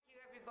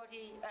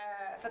everybody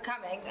for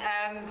coming.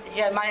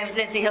 My name is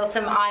Lindsay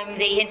Hilsum. I'm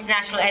the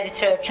international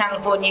editor of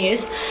Channel 4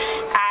 News,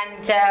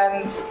 and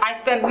I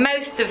spent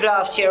most of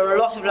last year, or a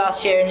lot of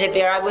last year, in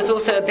Libya. I was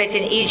also a bit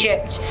in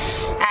Egypt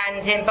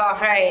and in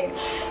Bahrain.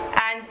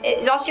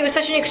 And last year was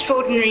such an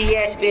extraordinary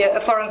year to be a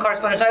foreign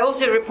correspondent. I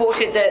also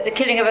reported the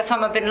killing of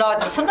Osama bin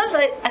Laden. Sometimes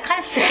I kind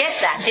of forget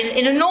that.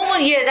 In a normal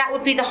year, that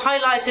would be the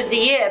highlight of the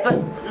year. But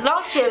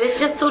last year, it's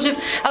just sort of,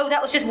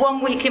 that was just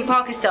 1 week in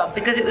Pakistan,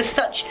 because it was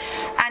such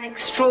an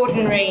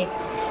extraordinary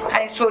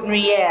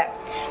year.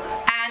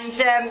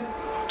 And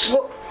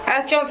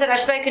as John said, I've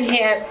spoken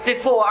here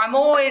before. I'm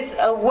always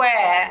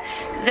aware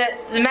that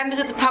the members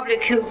of the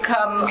public who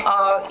come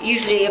are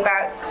usually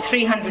about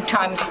 300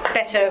 times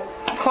better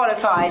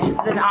qualified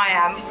than I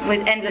am,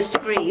 with endless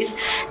degrees.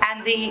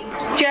 And the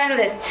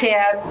journalists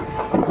here,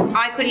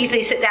 I could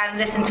easily sit down and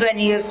listen to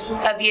any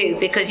of you,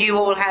 because you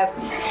all have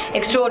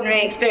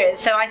extraordinary experience.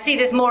 So I see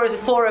this more as a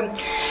forum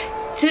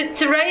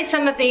to raise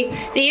some of the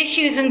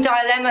issues and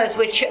dilemmas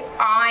which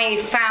I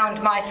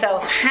found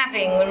myself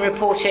having when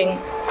reporting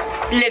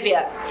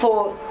Libya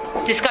for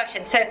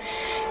discussion. So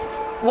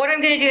what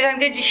I'm going to do is I'm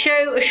going to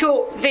show a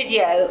short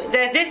video.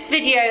 This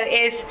video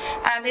is,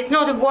 it's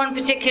not of one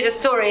particular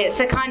story,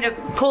 it's a kind of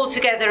pull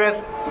together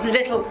of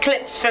little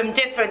clips from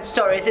different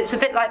stories. It's a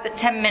bit like the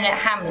 10-minute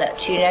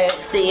Hamlet, you know,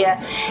 it's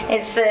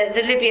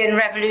the Libyan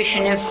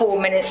revolution in 4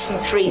 minutes and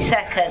 3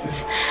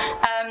 seconds.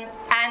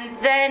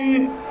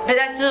 But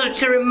that's sort of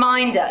to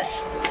remind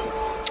us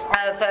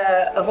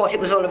of what it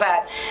was all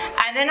about.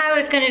 And then I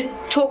was going to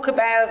talk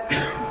about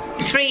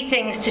 3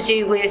 things to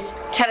do with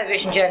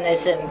television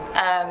journalism: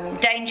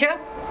 danger,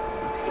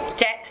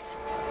 depth,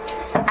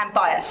 and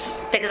bias,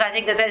 because I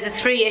think that those are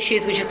 3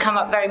 issues which have come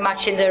up very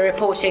much in the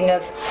reporting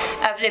of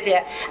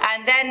Libya.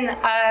 And then,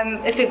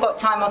 if we've got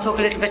time, I'll talk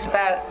a little bit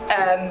about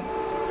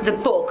the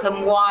book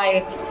and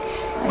why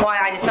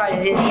I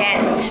decided in the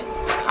end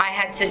I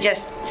had to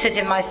just sit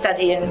in my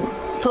study and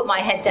put my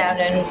head down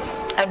and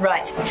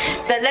write.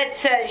 But let's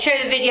show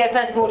the video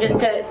first of all, just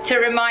to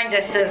remind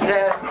us of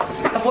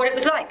what it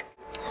was like.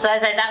 So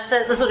as I say, that's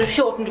the sort of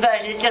shortened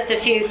version. It's just a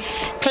few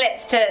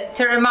clips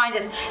to remind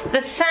us.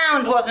 The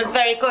sound wasn't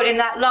very good in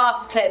that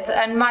last clip,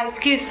 and my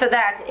excuse for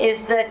that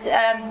is that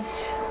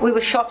we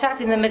were shot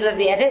at in the middle of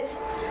the edit.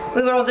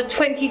 We were on the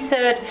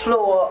 23rd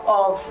floor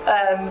of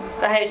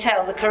the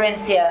hotel, the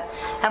Corinthia,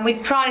 and we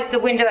prized the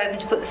window open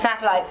to put the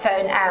satellite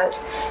phone out.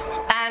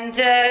 And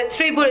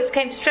 3 bullets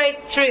came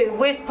straight through,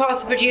 whizzed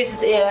past the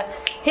producer's ear,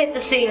 hit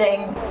the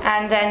ceiling,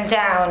 and then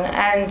down.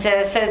 And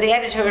so the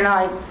editor and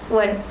I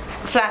went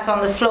flat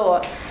on the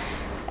floor.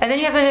 And then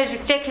you have those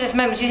ridiculous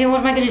moments, you think,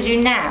 what am I going to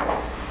do now?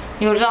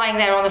 You're lying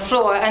there on the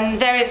floor, and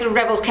various little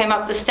rebels came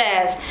up the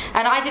stairs.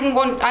 And I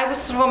was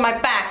sort of on my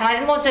back, and I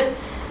didn't want to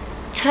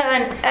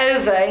turn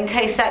over in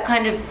case that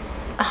kind of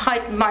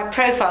heightened my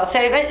profile. So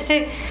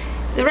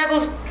the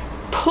rebels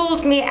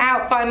pulled me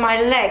out by my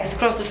legs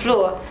across the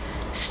floor,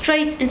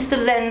 straight into the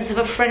lens of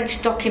a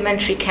French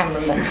documentary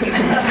cameraman.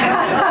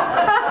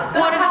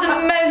 One of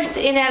the most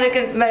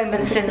inelegant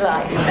moments in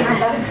life.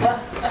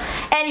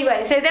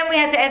 Anyway, so then we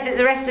had to edit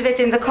the rest of it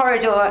in the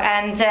corridor,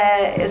 and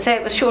so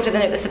it was shorter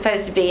than it was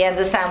supposed to be, and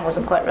the sound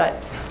wasn't quite right.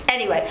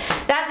 Anyway,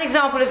 that's an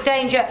example of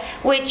danger,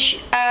 which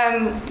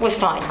was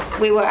fine.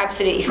 We were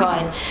absolutely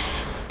fine.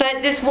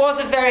 But this was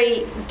a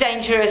very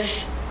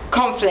dangerous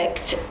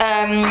conflict.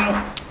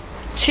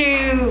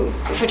 2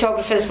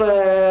 photographers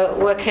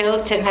were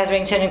killed, Tim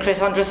Hetherington and Chris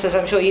Hondros, as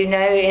I'm sure you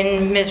know,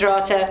 in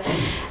Misrata.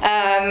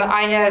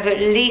 I know of at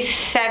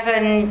least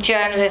 7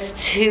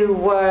 journalists who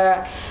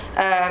were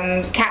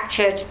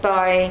captured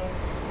by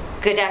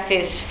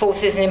Gaddafi's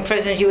forces and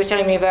imprisoned. You were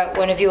telling me about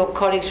one of your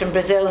colleagues from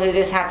Brazil who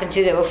this happened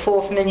to. There were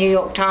 4 from the New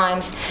York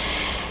Times.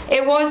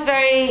 It was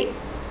very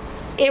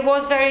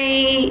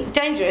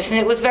dangerous, and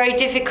it was very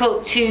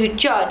difficult to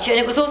judge. And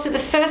it was also the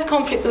first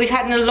conflict that we'd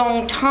had in a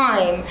long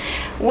time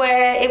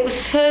where it was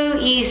so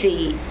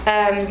easy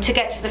to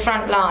get to the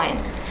front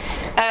line.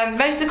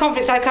 Most of the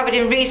conflicts I covered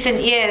in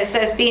recent years,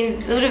 there's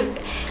been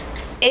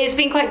it's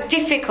been quite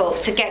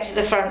difficult to get to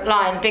the front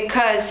line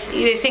because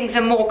things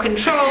are more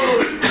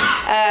controlled,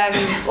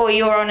 or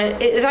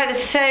it's either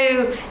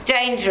so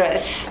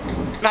dangerous,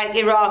 like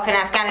Iraq and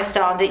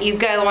Afghanistan, that you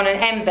go on an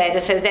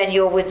embed, so then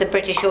you're with the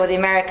British or the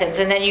Americans,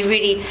 and then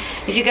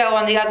if you go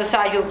on the other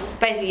side,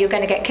 you're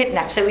going to get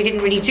kidnapped. So we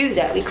didn't really do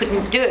that. We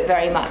couldn't do it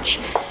very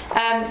much.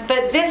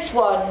 But this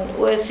one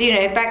was,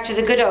 back to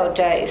the good old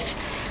days.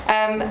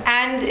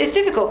 And it's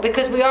difficult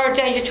because we are a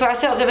danger to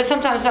ourselves. But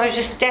sometimes I was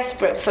just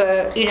desperate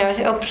for, I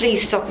said, oh,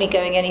 please stop me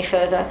going any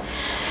further.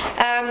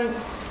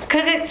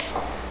 Because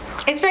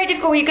it's very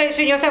difficult when you go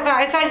through yourself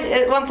out.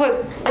 At one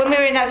point, when we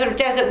were in that sort of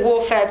desert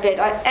warfare bit,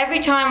 every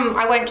time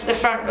I went to the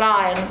front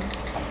line,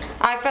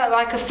 I felt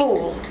like a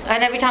fool.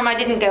 And every time I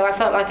didn't go, I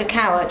felt like a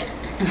coward.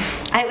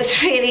 It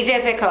was really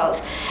difficult.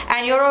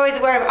 And you're always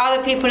aware of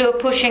other people who are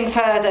pushing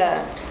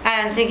further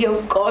and thinking,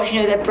 oh gosh,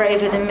 they're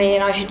braver than me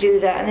and I should do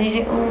that. And then you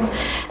think, oh.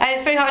 And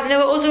it's very hard. And there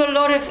were also a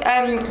lot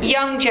of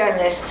young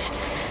journalists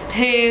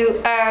who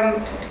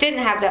didn't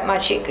have that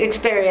much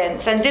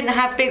experience and didn't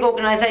have big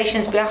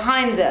organisations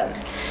behind them.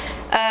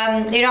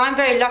 I'm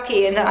very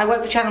lucky in that I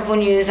work for Channel 4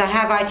 News, I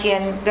have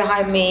ITN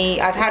behind me,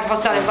 I've had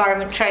hostile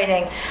environment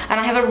training, and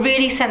I have a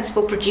really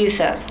sensible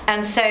producer.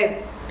 And so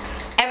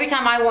every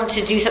time I want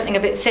to do something a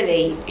bit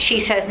silly, she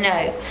says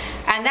no.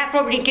 And that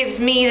probably gives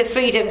me the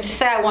freedom to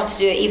say I want to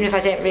do it, even if I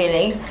don't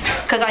really,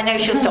 because I know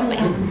she'll stop me.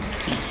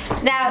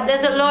 Now,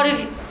 there's a lot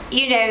of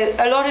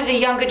the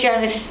younger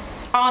journalists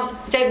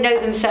don't know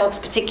themselves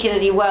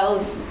particularly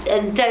well,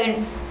 and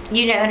don't,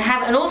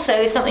 and also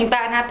if something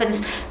bad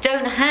happens,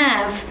 don't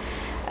have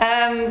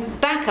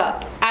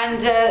backup. And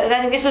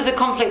I think this was a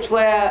conflict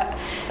where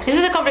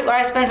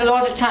I spent a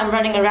lot of time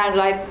running around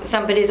like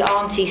somebody's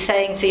auntie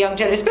saying to young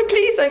journalists, but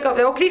please don't go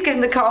there, or please get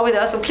in the car with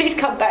us, or please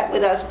come back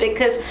with us,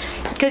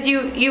 because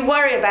you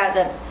worry about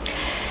them.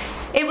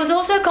 It was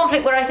also a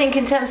conflict where I think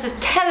in terms of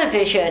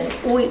television,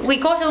 we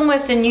got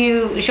almost a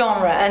new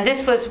genre, and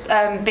this was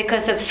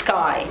because of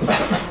Sky.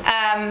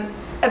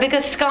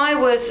 Because Sky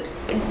was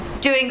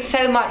doing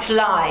so much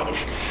live.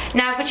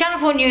 Now for Channel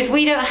 4 News,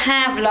 we don't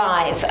have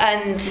live,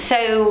 and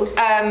so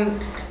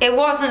it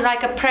wasn't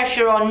like a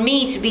pressure on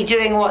me to be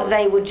doing what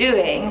they were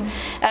doing,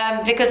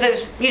 because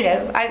there's,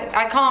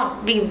 I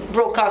can't be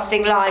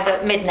broadcasting live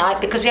at midnight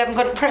because we haven't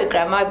got a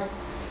programme.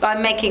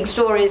 I'm making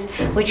stories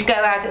which go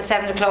out at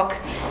 7 o'clock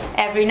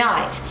every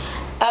night.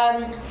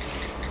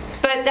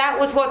 But that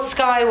was what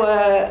Sky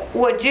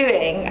were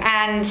doing,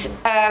 and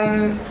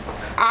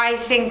I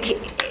think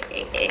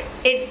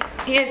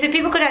so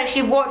people could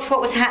actually watch what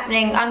was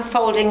happening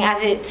unfolding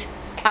as it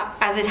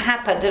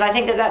happened, and I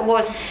think that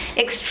was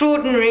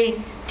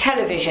extraordinary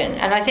television,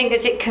 and I think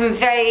that it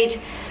conveyed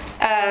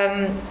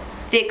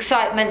the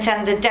excitement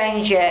and the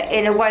danger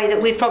in a way that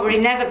we've probably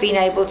never been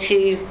able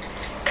to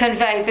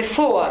convey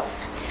before.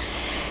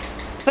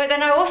 But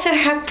then I also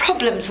have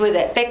problems with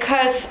it,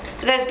 because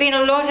there's been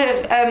a lot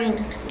of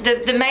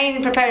the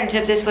main proponent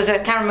of this was a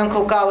cameraman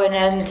called Garwin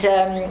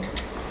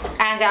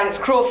and Alex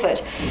Crawford,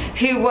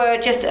 who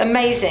were just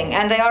amazing,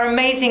 and they are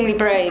amazingly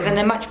brave, and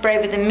they're much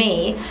braver than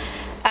me,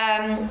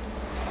 and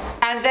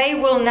they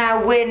will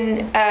now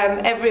win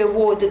every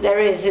award that there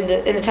is in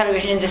the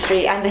television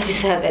industry, and they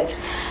deserve it.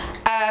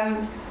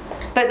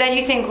 But then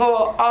you think,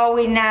 well, are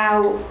we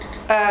now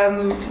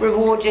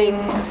rewarding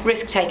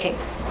risk-taking?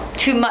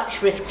 Too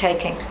much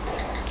risk-taking?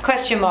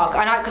 Question mark.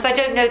 Because I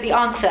don't know the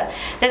answer.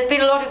 There's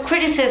been a lot of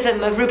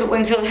criticism of Rupert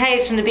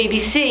Wingfield-Hayes from the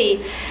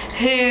BBC,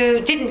 who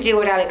didn't do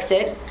what Alex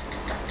did,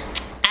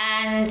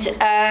 and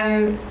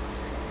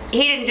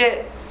he didn't do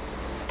it.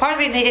 Part of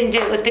the reason he didn't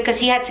do it was because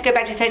he had to go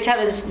back to his hotel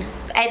and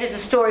edit a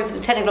story for the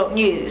 10 o'clock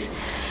news,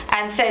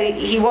 and so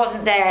he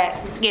wasn't there,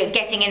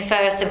 getting in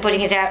first and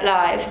putting it out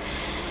live.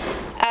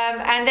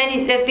 And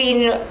then there've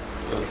been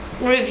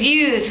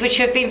reviews which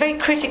have been very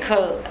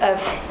critical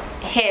of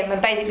him,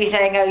 and basically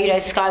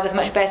saying, Sky was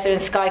much better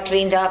and Sky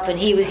cleaned up and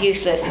he was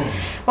useless.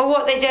 Well,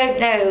 what they don't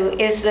know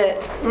is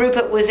that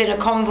Rupert was in a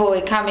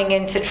convoy coming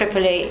into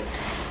Tripoli,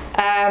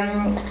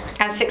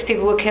 and 6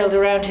 people were killed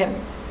around him,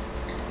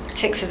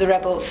 6 of the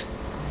rebels.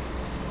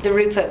 The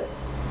Rupert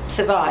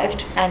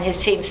survived and his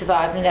team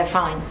survived, and they're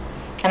fine.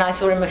 And I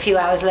saw him a few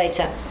hours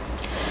later.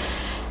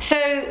 So,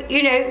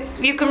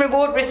 you can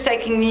reward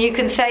risk-taking, and you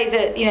can say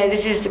that,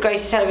 this is the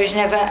greatest television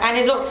ever, and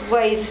in lots of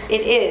ways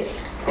it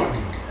is.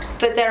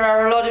 But there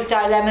are a lot of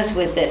dilemmas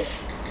with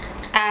this,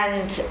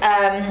 and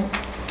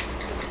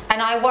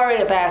I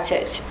worry about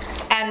it.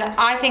 And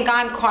I think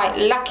I'm quite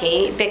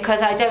lucky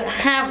because I don't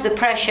have the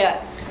pressure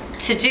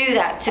to do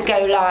that, to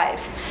go live.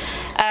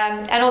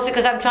 And also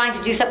because I'm trying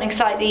to do something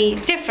slightly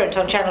different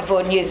on Channel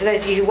 4 News. So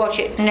those of you who watch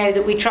it know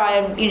that we try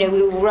and, we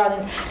will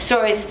run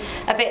stories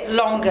a bit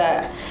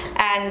longer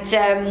and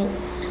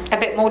a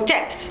bit more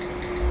depth.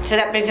 So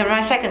that brings me to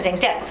my second thing,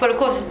 depth. Well, of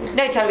course,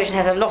 no television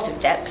has a lot of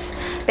depth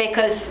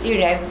because,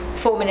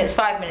 4 minutes,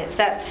 5 minutes,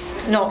 that's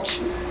not,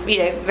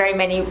 very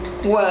many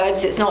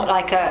words. It's not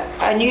like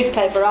a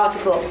newspaper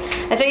article.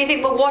 And so you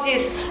think, well, what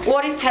is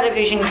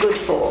television good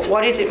for?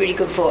 What is it really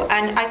good for?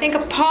 And I think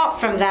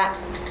apart from that,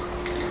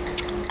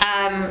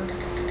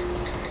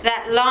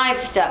 that live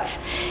stuff,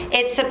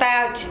 it's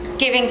about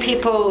giving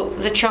people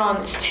the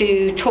chance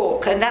to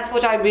talk, and that's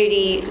what I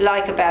really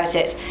like about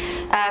it.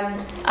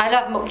 I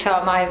love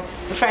Mukhtar, my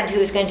friend who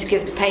was going to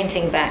give the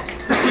painting back.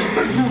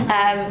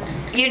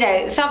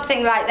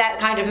 Something like that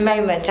kind of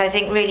moment, I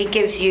think, really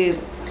gives you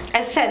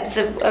a sense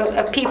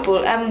of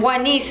people. And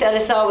Wanis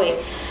El-Asawi,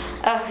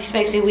 this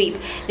makes me weep.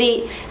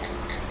 The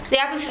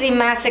Abu Salim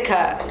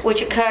massacre,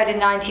 which occurred in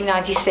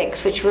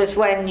 1996, which was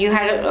when you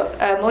had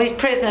all these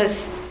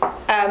prisoners,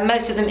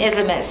 most of them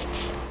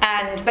Islamists,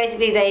 and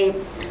basically they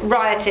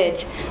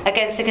rioted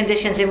against the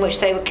conditions in which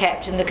they were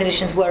kept, and the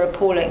conditions were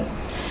appalling.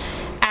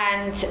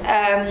 And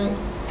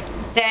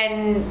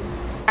then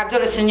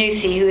Abdullah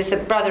Sanusi, who is the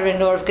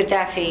brother-in-law of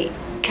Gaddafi,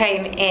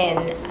 came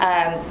in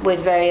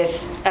with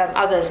various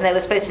others, and they were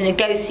supposed to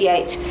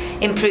negotiate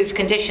improved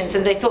conditions,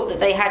 and they thought that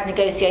they had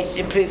negotiated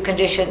improved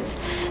conditions,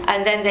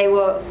 and then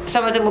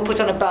some of them were put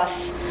on a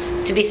bus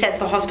to be sent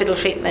for hospital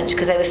treatment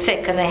because they were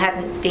sick and they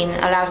hadn't been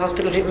allowed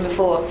hospital treatment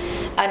before,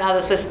 and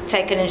others was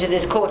taken into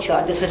this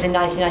courtyard. This was in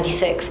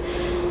 1996,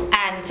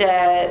 and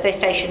they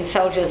stationed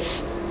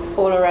soldiers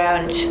all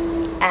around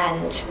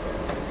and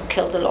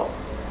killed the lot,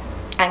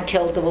 and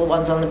killed the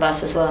ones on the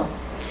bus as well.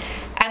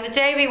 And the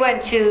day we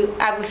went to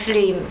Abu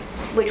Salim,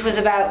 which was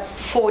about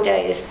 4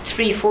 days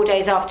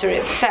after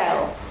it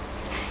fell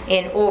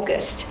in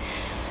August,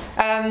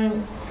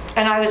 and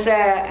I was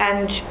there,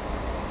 and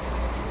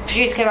the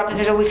producer came up and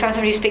said, "Oh, we found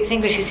somebody who speaks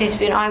English who seems to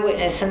be an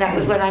eyewitness," and that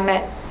was when I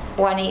met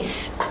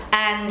Wanis.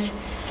 And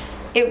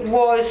it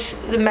was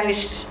the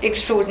most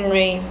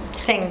extraordinary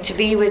thing to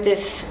be with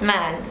this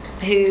man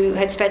who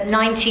had spent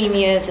 19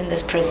 years in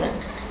this prison.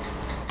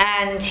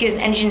 And he was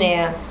an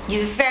engineer.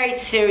 He's a very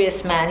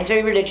serious man. He's a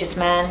very religious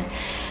man.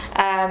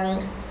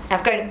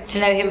 I've gotten to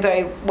know him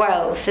very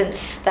well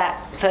since that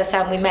first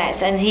time we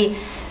met. And he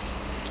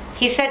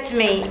said to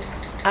me,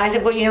 I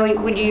said, "Well,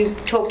 will you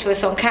talk to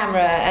us on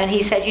camera?" And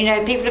he said,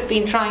 "People have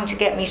been trying to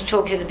get me to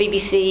talk to the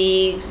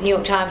BBC, New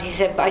York Times." He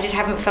said, "But I just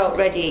haven't felt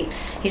ready."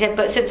 He said,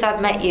 "But since I've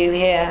met you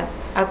here,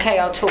 okay,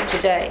 I'll talk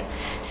today."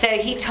 So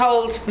he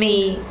told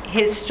me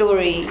his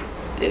story.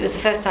 It was the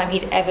first time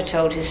he'd ever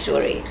told his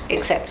story,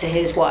 except to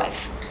his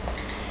wife.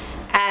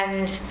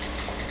 And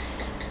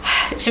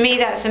to me,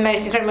 that's the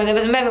most incredible. There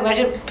was a moment where I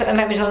didn't put a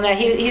moment on there.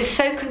 He's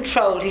so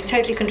controlled. He's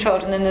totally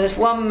controlled. And then there was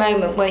one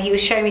moment where he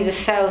was showing me the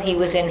cell he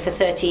was in for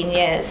 13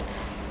 years.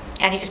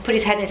 And he just put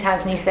his head in his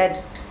hands and he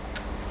said,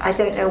 "I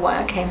don't know why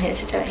I came here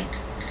today."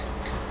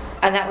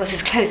 And that was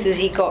as close as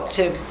he got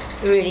to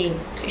really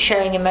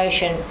showing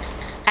emotion.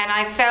 And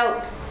I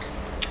felt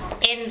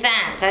in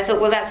that, I thought,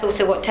 well, that's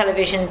also what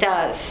television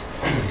does.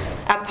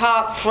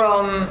 Apart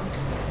from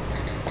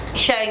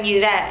showing you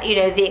that,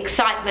 the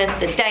excitement,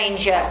 the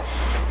danger,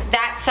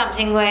 that's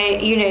something where,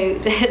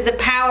 the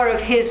power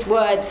of his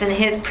words and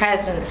his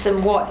presence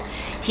and what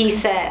he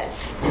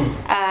says,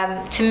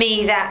 to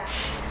me,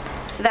 that's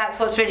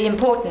what's really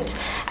important.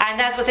 And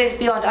that's what is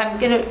beyond.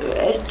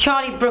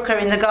 Charlie Brooker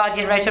in The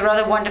Guardian wrote a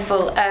rather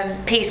wonderful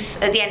piece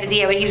at the end of the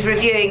year when he was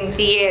reviewing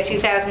the year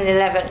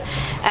 2011.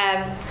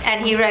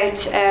 And he wrote,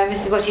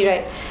 this is what he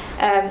wrote,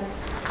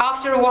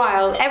 "After a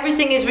while,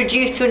 everything is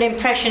reduced to an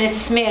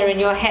impressionist smear in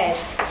your head.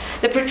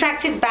 The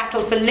protracted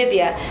battle for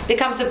Libya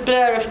becomes a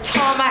blur of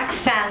tarmac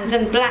sand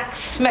and black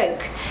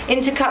smoke,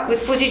 intercut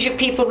with footage of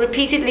people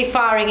repeatedly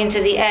firing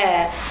into the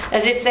air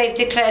as if they've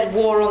declared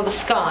war on the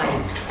sky."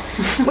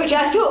 Which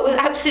I thought was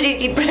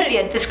absolutely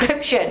brilliant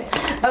description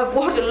of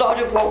what a lot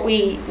of what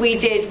we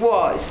did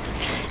was.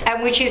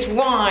 And which is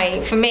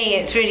why, for me,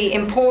 it's really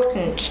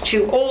important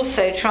to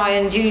also try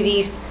and do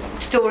these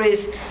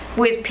stories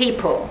with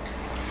people,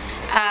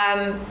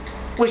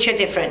 which are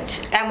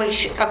different and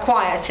which are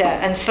quieter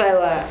and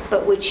slower,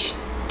 but which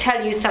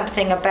tell you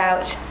something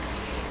about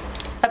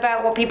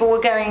what people were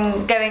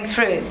going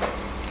through.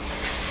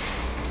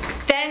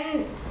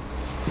 Then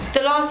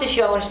the last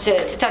issue I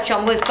wanted to touch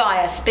on was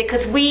bias,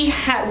 because we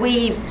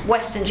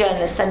Western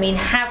journalists,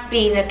 have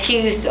been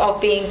accused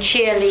of being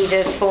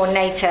cheerleaders for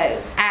NATO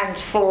and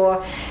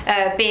for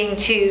being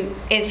too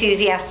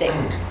enthusiastic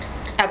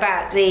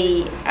about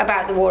the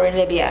war in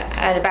Libya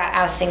and about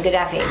ousting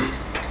Gaddafi.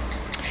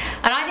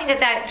 And I think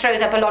that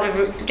throws up a lot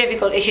of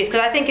difficult issues,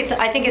 because I think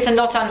it's a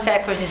not unfair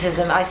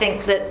criticism. I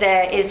think that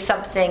there is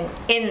something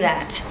in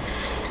that.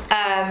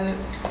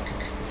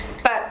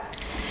 But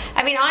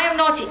I am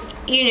not,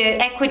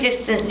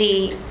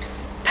 equidistantly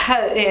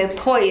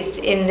poised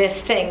in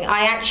this thing.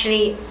 I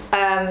actually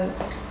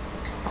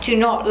do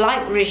not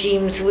like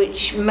regimes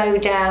which mow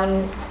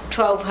down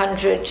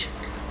 1,200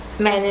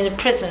 men in a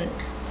prison.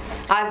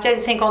 I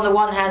don't think on the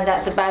one hand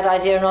that's a bad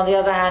idea, and on the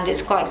other hand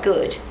it's quite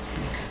good.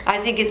 I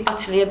think it's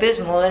utterly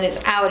abysmal, and it's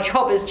our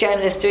job as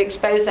journalists to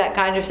expose that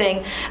kind of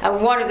thing.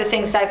 And one of the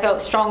things I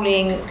felt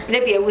strongly in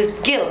Libya was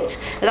guilt,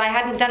 that I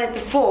hadn't done it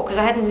before because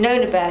I hadn't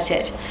known about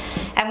it.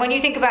 And when you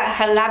think about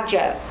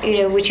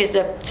Halabja, which is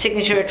the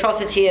signature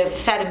atrocity of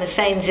Saddam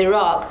Hussein's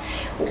Iraq,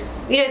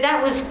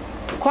 that was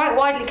quite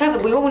widely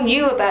covered. We all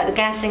knew about the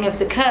gassing of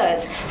the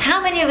Kurds.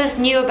 How many of us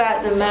knew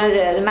about the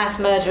mass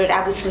murder at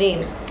Abu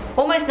Salim?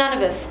 Almost none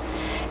of us.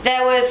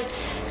 There was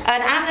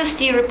an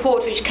Amnesty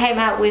report which came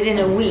out within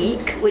a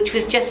week, which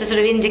was just a sort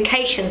of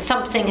indication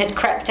something had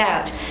crept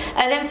out.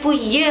 And then for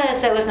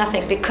years there was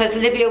nothing, because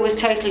Libya was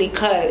totally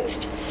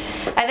closed.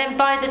 And then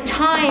by the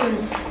time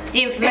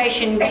the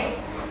information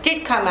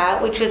did come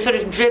out, which was sort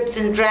of dribs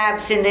and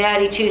drabs in the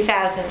early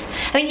 2000s,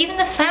 even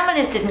the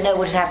families didn't know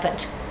what had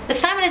happened. The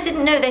families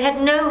didn't know. They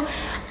had no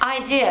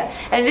idea.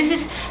 And this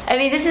is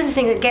the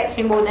thing that gets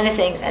me more than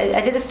anything. I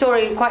did a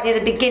story quite near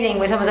the beginning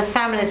with some of the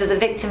families of the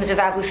victims of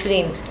Abu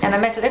Salim, and I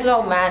met a little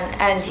old man,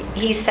 and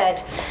he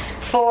said,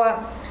 for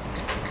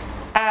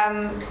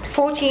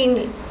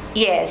 14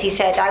 years, he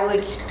said, I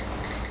would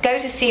go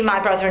to see my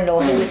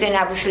brother-in-law who was in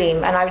Abu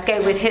Salim, and I would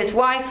go with his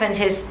wife and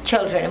his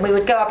children, and we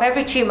would go up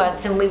every 2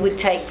 months, and we would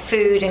take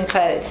food and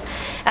clothes,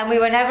 and we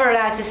were never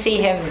allowed to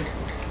see him.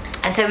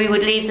 And so we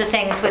would leave the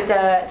things with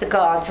the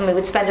guards, and we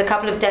would spend a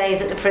couple of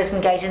days at the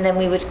prison gate, and then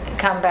we would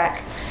come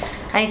back.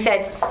 And he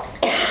said,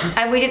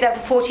 And we did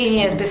that for 14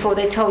 years before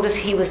they told us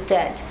he was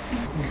dead.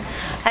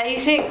 And you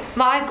think,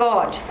 my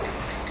God,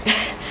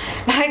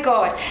 my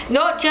God,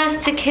 not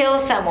just to kill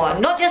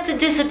someone, not just to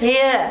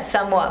disappear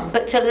someone,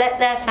 but to let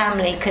their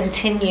family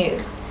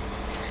continue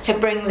to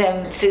bring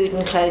them food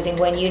and clothing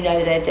when you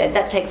know they're dead.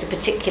 That takes a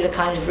particular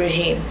kind of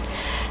regime.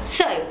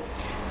 So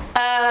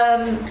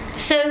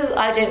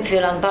I don't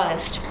feel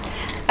unbiased.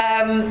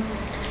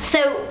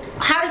 So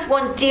how does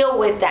one deal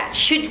with that?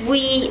 Should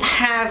we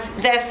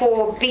have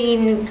therefore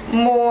been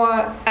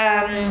more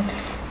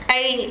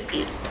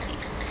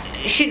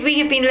should we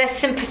have been less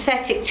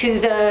sympathetic to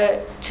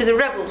the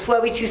rebels?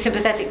 Were we too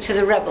sympathetic to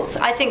the rebels?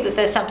 I think that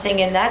there's something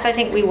in that. I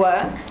think we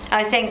were.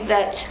 I think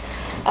that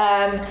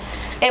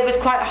it was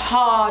quite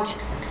hard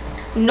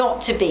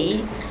not to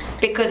be,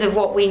 because of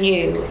what we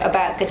knew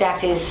about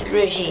Gaddafi's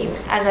regime,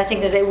 and I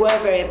think that they were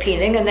very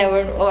appealing, and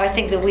I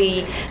think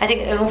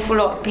an awful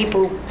lot of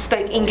people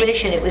spoke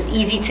English, and it was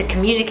easy to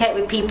communicate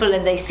with people,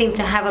 and they seemed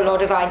to have a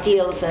lot of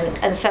ideals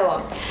and so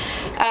on.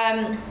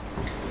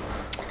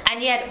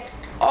 And yet,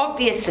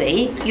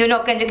 obviously, you're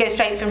not going to go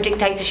straight from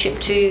dictatorship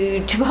to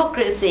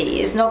democracy.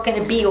 It's not going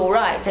to be all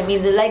right. I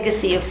mean, the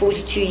legacy of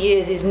 42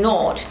 years is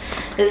not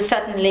that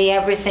suddenly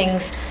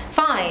everything's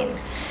fine.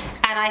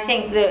 And I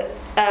think that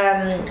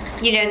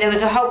there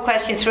was a whole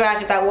question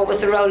throughout about what was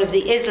the role of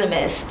the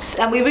Islamists,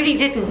 and we really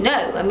didn't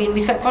know. I mean,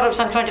 we spent quite a lot of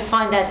time trying to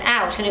find that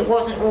out, and it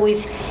wasn't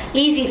always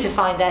easy to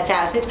find that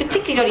out. And it's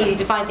particularly not easy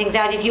to find things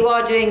out if you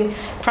are doing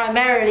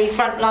primarily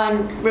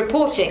frontline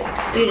reporting,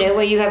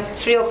 where you have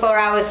 3 or 4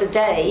 hours a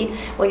day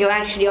when you're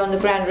actually on the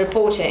ground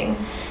reporting,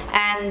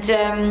 and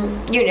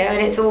and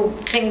it's all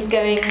things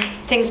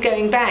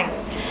going bang.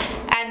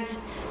 And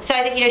so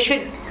I think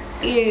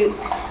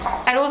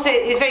and also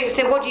it's very,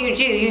 so what do?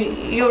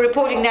 You're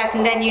reporting that,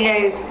 and then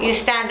you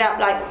stand up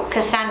like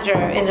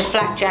Cassandra in the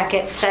flak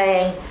jacket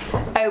saying,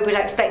 oh, but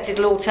I expect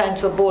it'll all turn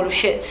to a ball of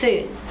shit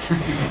soon.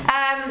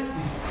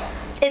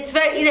 It's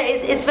very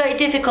it's very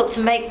difficult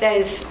to make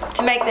those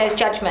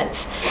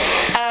judgments.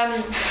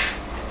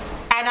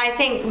 And I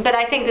think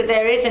that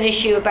there is an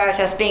issue about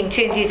us being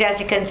too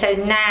enthusiastic, and so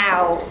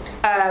now,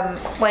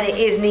 when it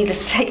is, needless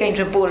to say, going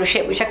to a ball of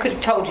shit, which I could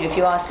have told you if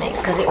you asked me,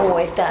 because it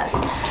always does.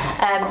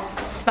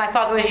 My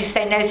father always used to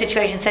say, no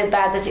situation's so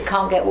bad that it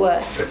can't get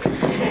worse.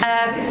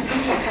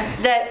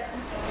 That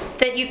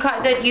you've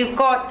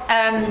got,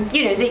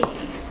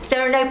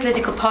 there are no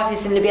political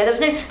parties in Libya. There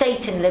was no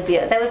state in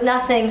Libya. There was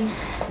nothing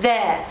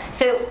there.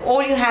 So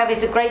all you have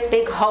is a great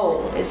big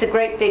hole. It's a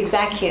great big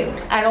vacuum.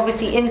 And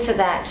obviously into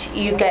that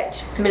you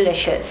get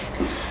militias.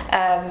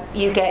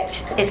 You get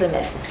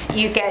Islamists.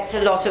 You get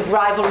a lot of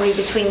rivalry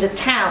between the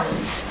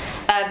towns.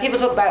 People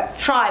talk about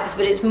tribes,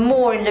 but it's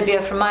more in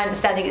Libya, from my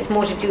understanding, it's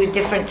more to do with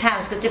different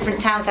towns, because different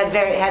towns had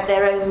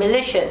their own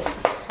militias,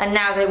 and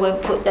now they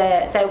won't put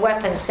their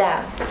weapons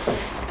down.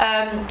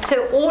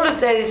 So all of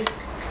those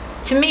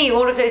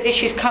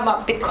issues come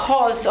up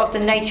because of the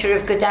nature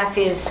of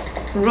Gaddafi's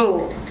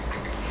rule.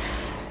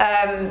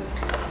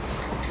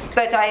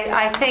 But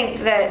I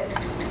think that,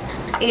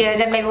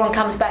 then maybe one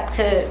comes back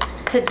to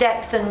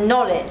depth and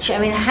knowledge. I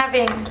mean,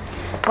 having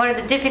one of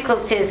the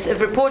difficulties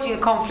of reporting a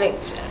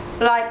conflict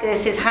like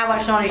this is how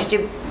much knowledge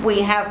did we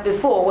have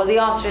before? Well, the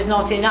answer is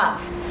not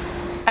enough.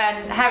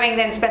 And having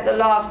then spent the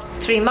last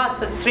 3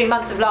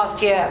 months of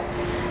last year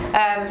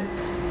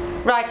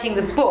writing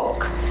the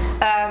book,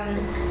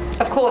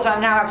 of course I'm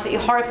now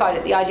absolutely horrified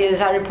at the idea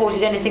that I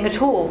reported anything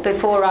at all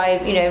before I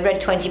read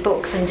 20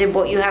 books and did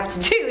what you have to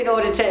do in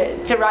order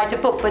to write a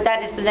book. But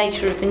that is the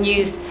nature of the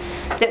news,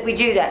 that we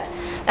do that.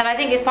 And I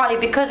think it's partly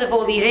because of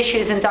all these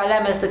issues and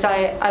dilemmas that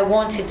I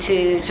wanted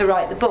to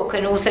write the book,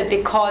 and also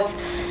because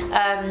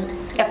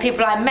of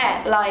people I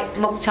met like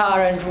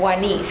Mukhtar and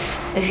Wanis,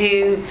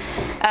 who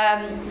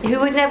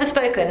had never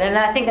spoken. And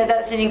I think that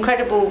that's an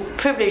incredible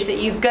privilege, that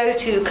you go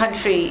to a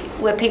country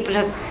where people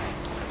have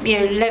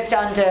lived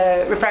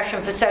under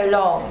repression for so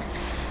long,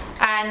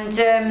 and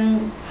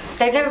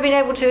they've never been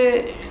able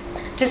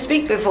to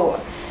speak before.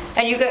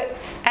 And you go,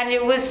 and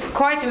it was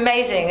quite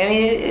amazing. I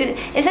mean,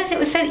 in a sense, it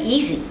was so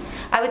easy.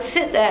 I would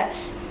sit there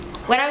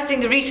when I was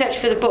doing the research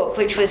for the book,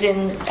 which was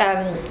in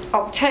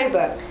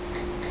October.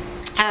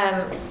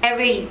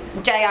 Every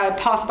day I would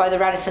pass by the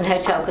Radisson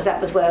Hotel, because that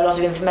was where a lot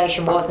of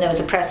information was, and there was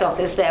a press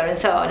office there and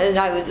so on, and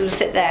I would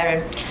sit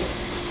there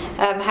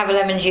and have a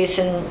lemon juice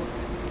and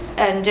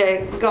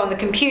go on the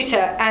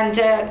computer, and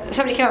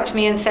somebody came up to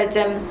me and said,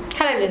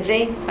 hello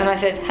Lindsay, and I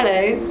said,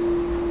 hello,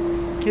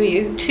 who are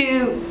you?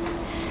 2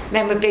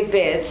 men with big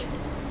beards,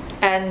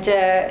 and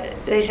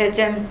they said,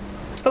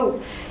 oh,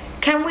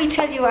 can we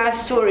tell you our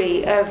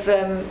story of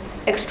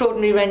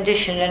extraordinary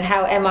rendition and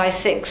how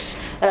MI6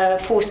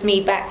 forced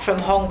me back from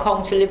Hong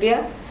Kong to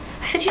Libya?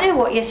 I said, you know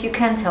what, yes, you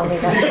can tell me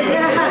that.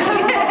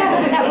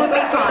 That would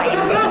be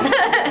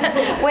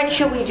fine. When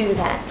shall we do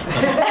that?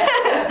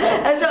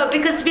 And so,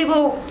 because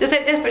people are so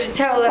desperate to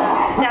tell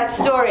that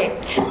story.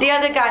 The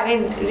other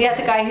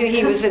guy who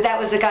he was with, that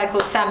was a guy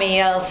called Sami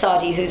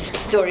El-Sadi, whose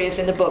story is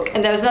in the book.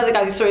 And there was another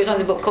guy whose story is on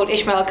the book called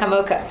Ismail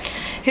Kamoka,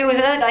 who was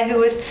another guy who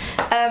was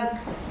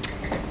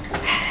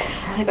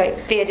a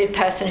great bearded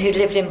person who'd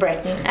lived in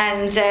Britain,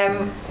 and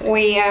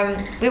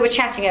we were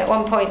chatting at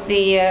one point.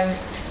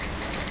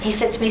 He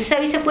said to me,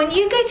 so he said, when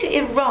you go to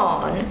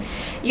Iran,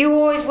 you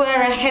always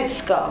wear a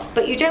headscarf,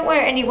 but you don't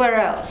wear it anywhere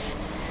else.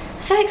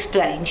 So I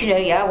explained,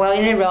 well,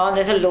 in Iran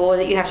there's a law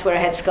that you have to wear a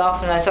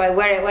headscarf, and so I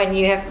wear it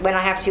when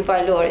I have to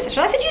by law,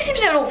 etc. I said, you seem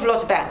to know an awful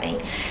lot about me.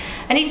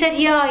 And he said,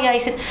 yeah. He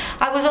said,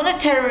 I was on a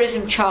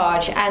terrorism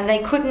charge, and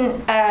they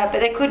couldn't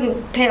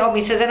pin it on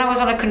me. So then I was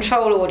on a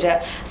control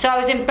order. So I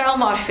was in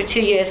Belmarsh for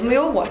 2 years, and we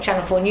all watch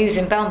Channel 4 News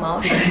in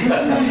Belmarsh.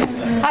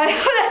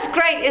 That's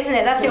great, isn't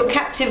it? That's your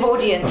captive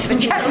audience for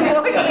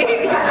Channel 4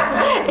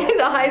 News in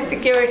the high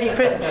security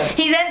prison.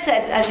 He then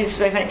said, actually it's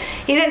very funny,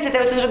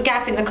 there was a sort of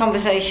gap in the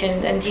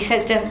conversation, and he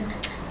said,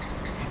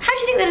 how do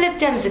you think the Lib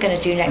Dems are going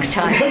to do next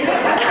time?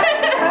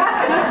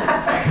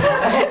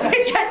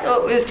 Which I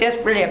thought was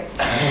just brilliant.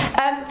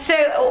 So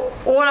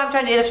what I'm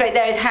trying to illustrate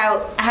there is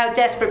how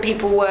desperate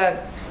people were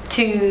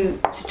to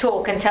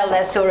talk and tell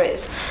their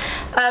stories.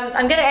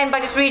 I'm going to end by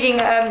just reading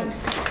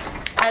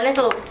a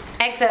little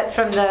excerpt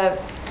from the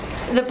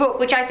book,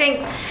 which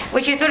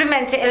is sort of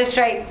meant to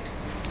illustrate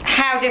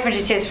how different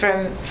it is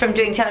from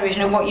doing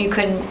television and what you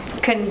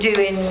can do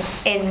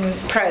in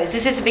prose.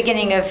 This is the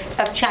beginning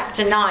of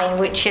chapter 9,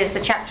 which is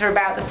the chapter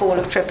about the fall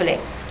of Tripoli.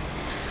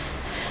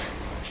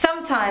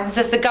 Sometimes,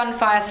 as the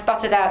gunfire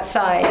sputtered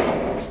outside,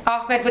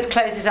 Ahmed would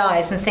close his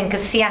eyes and think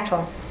of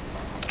Seattle.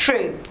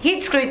 True,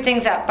 he'd screwed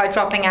things up by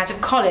dropping out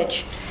of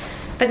college,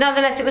 but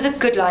nonetheless it was a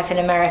good life in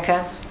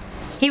America.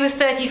 He was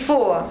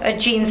 34, a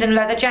jeans and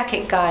leather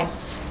jacket guy.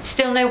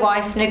 Still no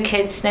wife, no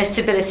kids, no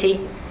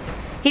stability.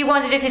 He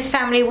wondered if his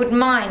family would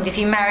mind if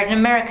he married an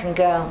American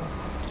girl.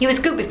 He was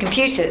good with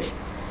computers.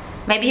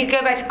 Maybe he'd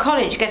go back to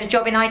college, get a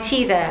job in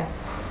IT there.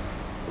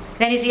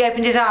 Then as he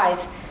opened his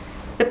eyes,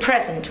 the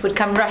present would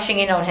come rushing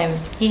in on him.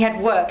 He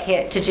had work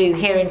to do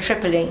here in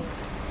Tripoli.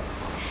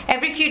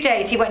 Every few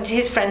days he went to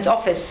his friend's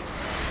office.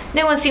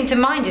 No one seemed to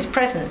mind his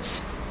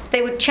presence.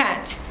 They would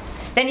chat.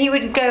 Then he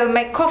would go and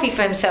make coffee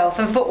for himself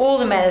and for all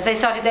the men as they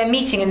started their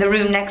meeting in the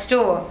room next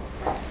door.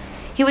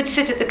 He would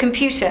sit at the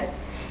computer,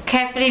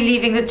 carefully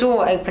leaving the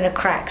door open a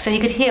crack so he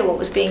could hear what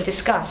was being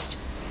discussed.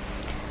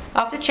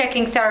 After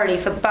checking thoroughly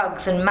for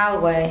bugs and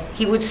malware,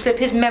 he would slip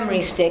his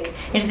memory stick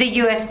into the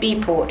USB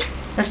port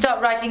and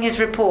start writing his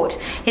report,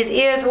 his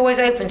ears always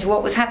open to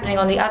what was happening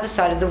on the other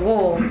side of the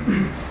wall.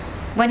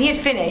 When he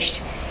had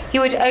finished, he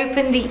would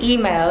open the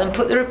email and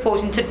put the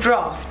report into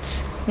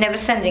drafts, never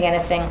sending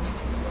anything.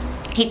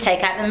 He'd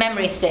take out the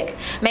memory stick,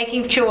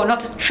 making sure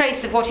not a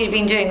trace of what he'd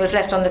been doing was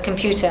left on the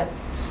computer.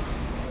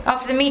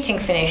 After the meeting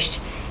finished,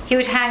 he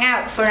would hang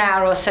out for an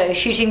hour or so,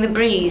 shooting the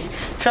breeze,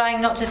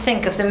 trying not to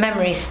think of the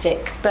memory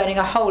stick burning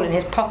a hole in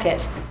his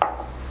pocket.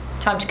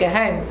 Time to go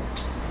home.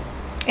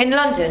 In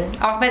London,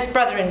 Ahmed's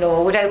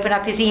brother-in-law would open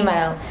up his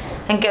email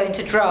and go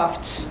into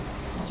drafts.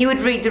 He would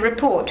read the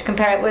report,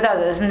 compare it with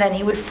others, and then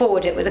he would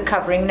forward it with a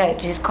covering note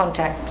to his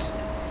contacts.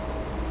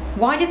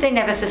 Why did they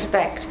never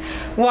suspect?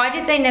 Why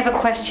did they never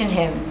question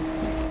him?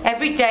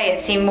 Every day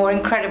it seemed more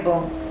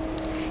incredible.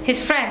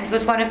 His friend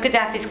was one of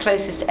Gaddafi's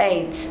closest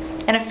aides,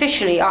 and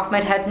officially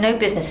Ahmed had no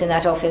business in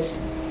that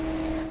office.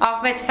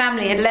 Ahmed's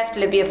family had left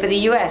Libya for the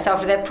US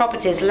after their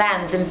properties,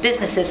 lands and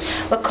businesses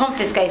were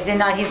confiscated in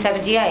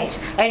 1978,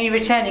 only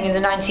returning in the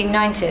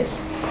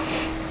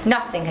 1990s.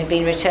 Nothing had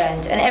been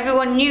returned, and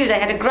everyone knew they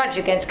had a grudge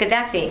against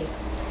Gaddafi.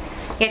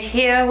 Yet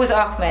here was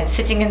Ahmed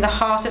sitting in the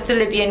heart of the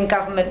Libyan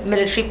government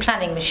military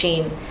planning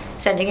machine,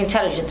 sending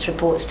intelligence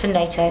reports to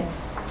NATO.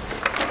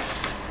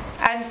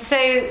 And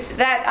so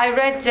that I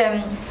read,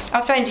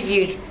 after I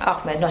interviewed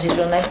Ahmed, not his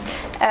real name,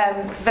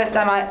 first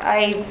time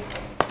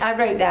I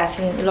wrote that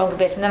in a longer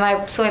bit, and then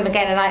I saw him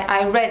again and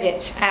I read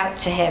it out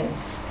to him.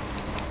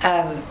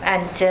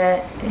 And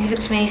he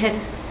looked at me and he said,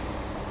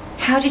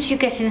 "How did you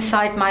get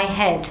inside my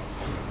head?"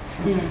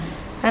 Mm.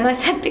 And I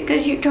said,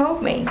 "Because you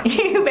told me."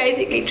 You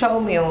basically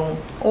told me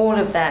all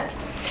of that.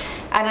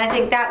 And I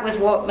think that was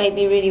what made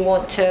me really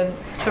want to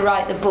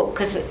write the book,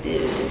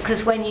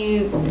 because when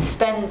you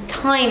spend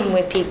time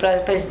with people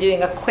as opposed to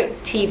doing a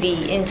quick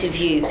TV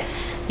interview,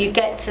 you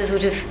get to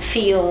sort of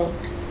feel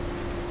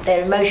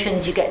their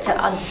emotions, you get to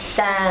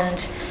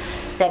understand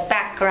their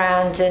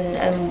background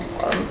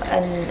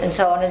and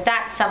so on, and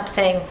that's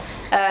something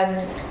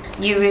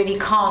you really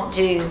can't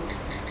do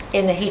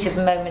in the heat of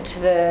the moment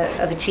of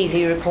a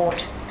TV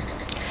report.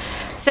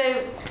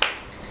 So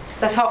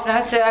that's half an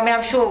hour. So I mean,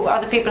 I'm sure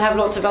other people have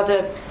lots of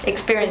other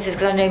experiences,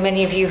 because I know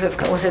many of you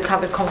have also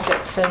covered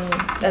conflicts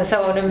and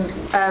so on,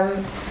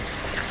 and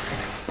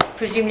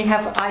presumably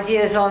have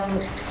ideas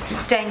on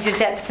danger,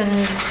 depth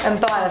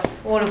and bias,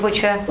 all of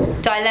which are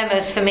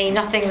dilemmas for me,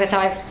 nothing that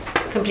I've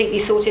completely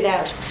sorted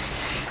out.